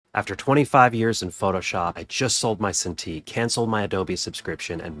After 25 years in Photoshop, I just sold my Cintiq, canceled my Adobe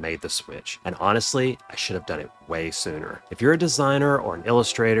subscription, and made the switch. And honestly, I should have done it way sooner. If you're a designer or an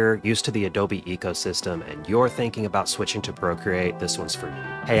illustrator used to the Adobe ecosystem and you're thinking about switching to Procreate, this one's for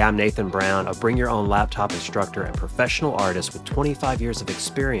you. Hey, I'm Nathan Brown, a Bring Your Own Laptop instructor and professional artist with 25 years of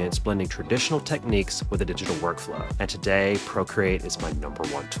experience blending traditional techniques with a digital workflow. And today, Procreate is my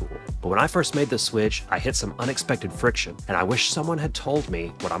 #1 tool. But when I first made the switch, I hit some unexpected friction, and I wish someone had told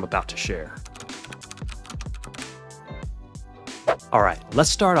me what I'm about to share. All right, let's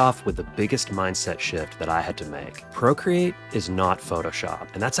start off with the biggest mindset shift that I had to make. Procreate is not Photoshop,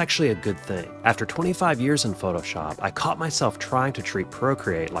 and that's actually a good thing. After 25 years in Photoshop, I caught myself trying to treat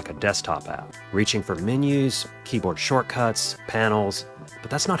Procreate like a desktop app, reaching for menus, keyboard shortcuts, panels, but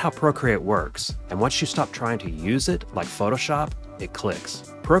that's not how Procreate works. And once you stop trying to use it like Photoshop, it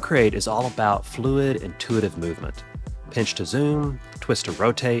clicks. Procreate is all about fluid, intuitive movement. Pinch to zoom, twist to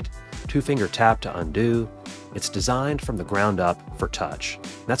rotate, two-finger tap to undo. It's designed from the ground up for touch.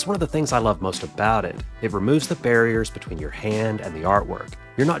 That's one of the things I love most about it. It removes the barriers between your hand and the artwork.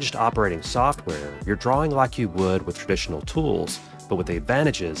 You're not just operating software, you're drawing like you would with traditional tools, but with the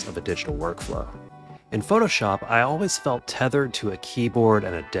advantages of a digital workflow. In Photoshop, I always felt tethered to a keyboard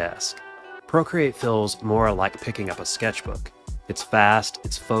and a desk. Procreate feels more like picking up a sketchbook. It's fast,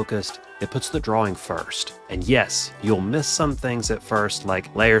 it's focused, it puts the drawing first. And yes, you'll miss some things at first,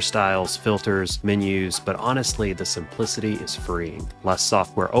 like layer styles, filters, menus, but honestly, the simplicity is freeing. Less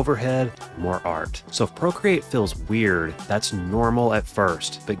software overhead, more art. So if Procreate feels weird, that's normal at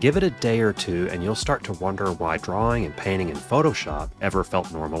first, but give it a day or two and you'll start to wonder why drawing and painting in Photoshop ever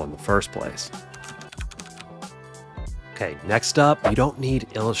felt normal in the first place. Okay, next up, you don't need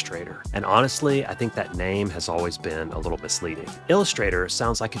Illustrator. And honestly, I think that name has always been a little misleading. Illustrator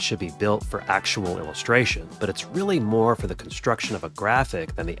sounds like it should be built for actual illustration, but it's really more for the construction of a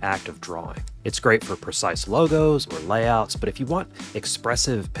graphic than the act of drawing. It's great for precise logos or layouts, but if you want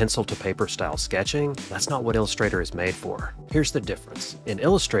expressive pencil to paper style sketching, that's not what Illustrator is made for. Here's the difference. In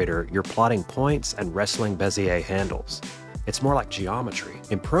Illustrator, you're plotting points and wrestling Bezier handles. It's more like geometry.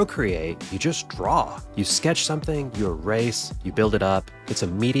 In Procreate, you just draw. You sketch something, you erase, you build it up. It's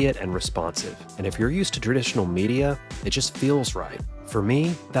immediate and responsive. And if you're used to traditional media, it just feels right. For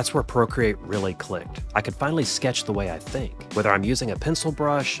me, that's where Procreate really clicked. I could finally sketch the way I think, whether I'm using a pencil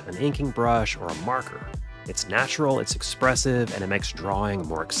brush, an inking brush, or a marker. It's natural, it's expressive, and it makes drawing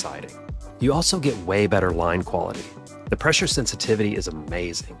more exciting. You also get way better line quality. The pressure sensitivity is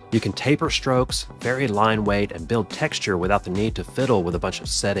amazing. You can taper strokes, vary line weight, and build texture without the need to fiddle with a bunch of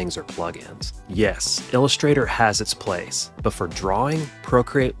settings or plugins. Yes, Illustrator has its place, but for drawing,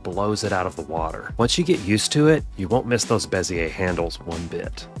 Procreate blows it out of the water. Once you get used to it, you won't miss those Bezier handles one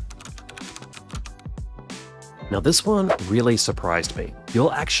bit. Now this one really surprised me.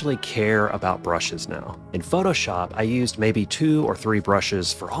 You'll actually care about brushes now. In Photoshop, I used maybe 2 or 3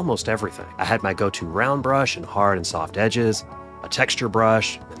 brushes for almost everything. I had my go-to round brush and hard and soft edges, a texture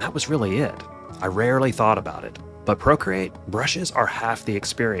brush, and that was really it. I rarely thought about it. But Procreate, brushes are half the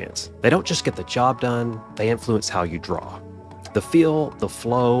experience. They don't just get the job done, they influence how you draw. The feel, the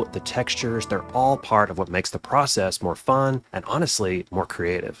flow, the textures, they're all part of what makes the process more fun and honestly, more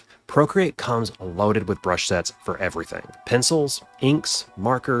creative. Procreate comes loaded with brush sets for everything. Pencils, inks,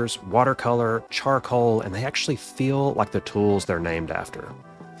 markers, watercolor, charcoal, and they actually feel like the tools they're named after.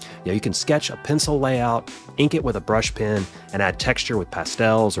 You can sketch a pencil layout, ink it with a brush pen, and add texture with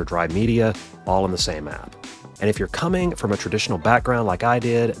pastels or dry media, all in the same app. And if you're coming from a traditional background like I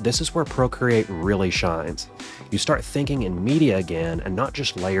did, this is where Procreate really shines. You start thinking in media again and not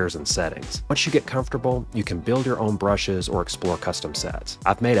just layers and settings. Once you get comfortable, you can build your own brushes or explore custom sets.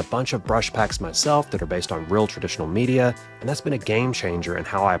 I've made a bunch of brush packs myself that are based on real traditional media, and that's been a game changer in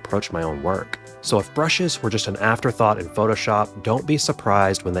how I approach my own work. So if brushes were just an afterthought in Photoshop, don't be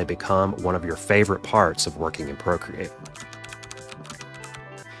surprised when they become one of your favorite parts of working in Procreate.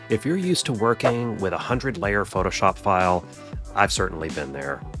 If you're used to working with a 100-layer Photoshop file, I've certainly been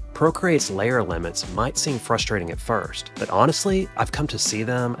there. Procreate's layer limits might seem frustrating at first, but honestly, I've come to see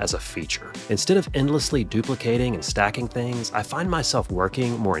them as a feature. Instead of endlessly duplicating and stacking things, I find myself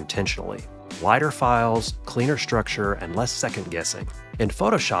working more intentionally. Lighter files, cleaner structure, and less second-guessing. In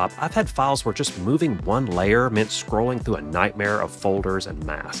Photoshop, I've had files where just moving one layer meant scrolling through a nightmare of folders and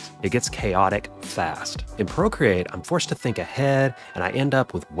masks. It gets chaotic fast. In Procreate, I'm forced to think ahead, and I end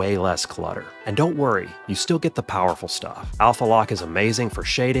up with way less clutter. And don't worry, you still get the powerful stuff. Alpha Lock is amazing for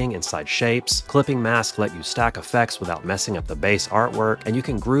shading inside shapes. Clipping masks let you stack effects without messing up the base artwork, and you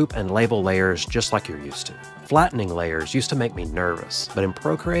can group and label layers just like you're used to. Flattening layers used to make me nervous, but in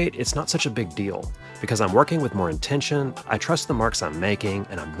Procreate, it's not such a big deal. Because I'm working with more intention, I trust the marks I'm making,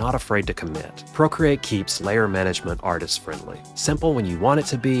 and I'm not afraid to commit. Procreate keeps layer management artist-friendly. Simple when you want it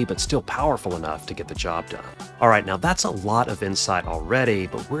to be, but still powerful enough to get the job done. All right, now that's a lot of insight already,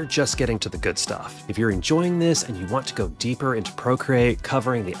 but we're just getting to the good stuff. If you're enjoying this and you want to go deeper into Procreate,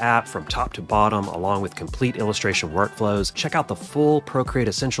 covering the app from top to bottom, along with complete illustration workflows, check out the full Procreate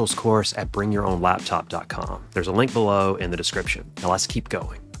Essentials course at bringyourownlaptop.com. There's a link below in the description. Now let's keep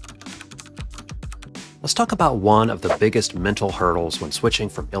going. Let's talk about one of the biggest mental hurdles when switching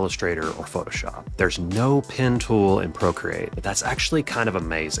from Illustrator or Photoshop. There's no pen tool in Procreate, but that's actually kind of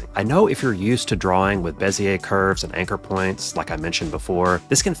amazing. I know if you're used to drawing with Bezier curves and anchor points, like I mentioned before,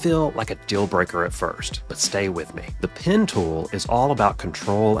 this can feel like a deal breaker at first, but stay with me. The pen tool is all about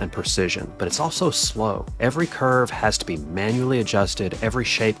control and precision, but it's also slow. Every curve has to be manually adjusted, every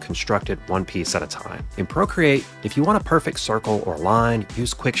shape constructed one piece at a time. In Procreate, if you want a perfect circle or line,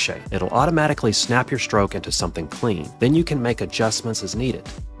 use Quick Shape. It'll automatically snap your stroke into something clean. Then you can make adjustments as needed.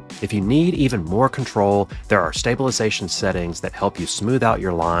 If you need even more control, there are stabilization settings that help you smooth out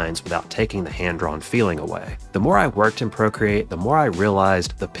your lines without taking the hand-drawn feeling away. The more I worked in Procreate, the more I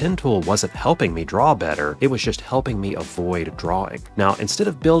realized the pen tool wasn't helping me draw better, it was just helping me avoid drawing. Now, instead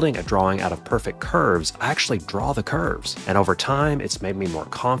of building a drawing out of perfect curves, I actually draw the curves. And over time, it's made me more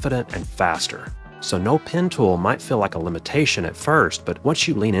confident and faster. So no pen tool might feel like a limitation at first, but once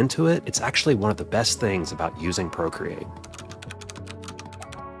you lean into it, it's actually one of the best things about using Procreate.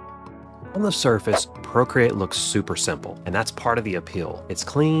 On the surface, Procreate looks super simple, and that's part of the appeal. It's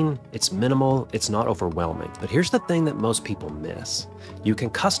clean, it's minimal, it's not overwhelming. But here's the thing that most people miss. You can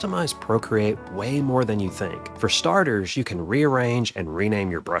customize Procreate way more than you think. For starters, you can rearrange and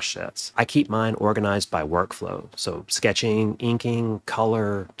rename your brush sets. I keep mine organized by workflow, so sketching, inking,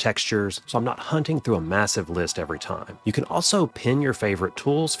 color, textures, so I'm not hunting through a massive list every time. You can also pin your favorite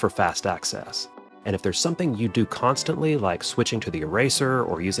tools for fast access. And if there's something you do constantly, like switching to the eraser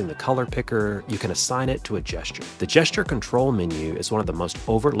or using the color picker, you can assign it to a gesture. The gesture control menu is one of the most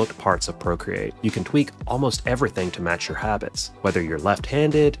overlooked parts of Procreate. You can tweak almost everything to match your habits, whether you're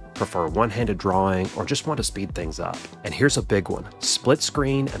left-handed, prefer one-handed drawing, or just want to speed things up. And here's a big one, split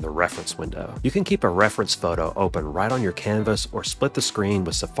screen and the reference window. You can keep a reference photo open right on your canvas or split the screen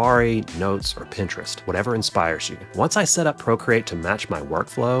with Safari, Notes, or Pinterest, whatever inspires you. Once I set up Procreate to match my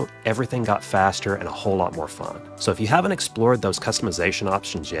workflow, everything got faster and a whole lot more fun. So if you haven't explored those customization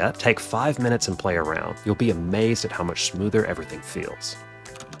options yet, take 5 minutes and play around. You'll be amazed at how much smoother everything feels.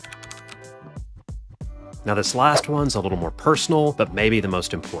 Now this last one's a little more personal, but maybe the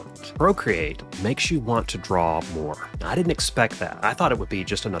most important. Procreate makes you want to draw more. Now, I didn't expect that. I thought it would be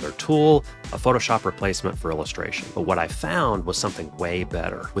just another tool, a Photoshop replacement for illustration. But what I found was something way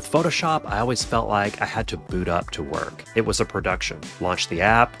better. With Photoshop, I always felt like I had to boot up to work. It was a production. Launch the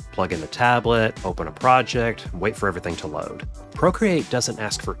app, plug in the tablet, open a project, wait for everything to load. Procreate doesn't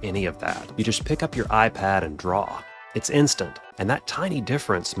ask for any of that. You just pick up your iPad and draw. It's instant, and that tiny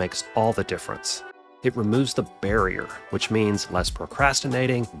difference makes all the difference. It removes the barrier, which means less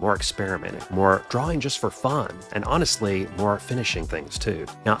procrastinating, more experimenting, more drawing just for fun, and honestly, more finishing things too.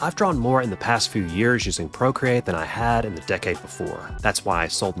 Now, I've drawn more in the past few years using Procreate than I had in the decade before. That's why I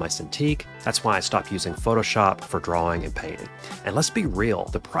sold my Cintiq. That's why I stopped using Photoshop for drawing and painting. And let's be real,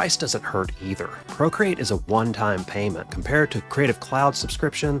 the price doesn't hurt either. Procreate is a one-time payment. Compared to Creative Cloud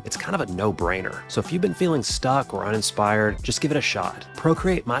subscription, it's kind of a no-brainer. So if you've been feeling stuck or uninspired, just give it a shot.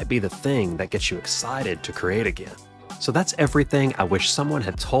 Procreate might be the thing that gets you excited to create again. So that's everything I wish someone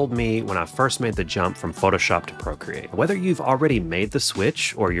had told me when I first made the jump from Photoshop to Procreate. Whether you've already made the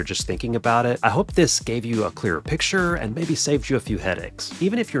switch or you're just thinking about it, I hope this gave you a clearer picture and maybe saved you a few headaches.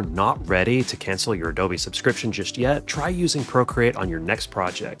 Even if you're not ready to cancel your Adobe subscription just yet, try using Procreate on your next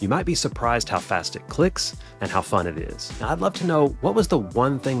project. You might be surprised how fast it clicks and how fun it is. Now, I'd love to know, what was the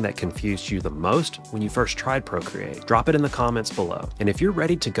one thing that confused you the most when you first tried Procreate? Drop it in the comments below. And if you're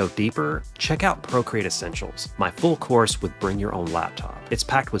ready to go deeper, check out Procreate Essentials, my full course with Bring Your Own Laptop. It's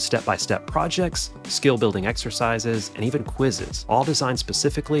packed with step-by-step projects, skill-building exercises, and even quizzes, all designed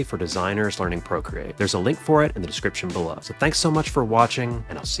specifically for designers learning Procreate. There's a link for it in the description below. So thanks so much for watching,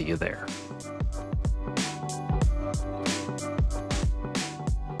 and I'll see you there.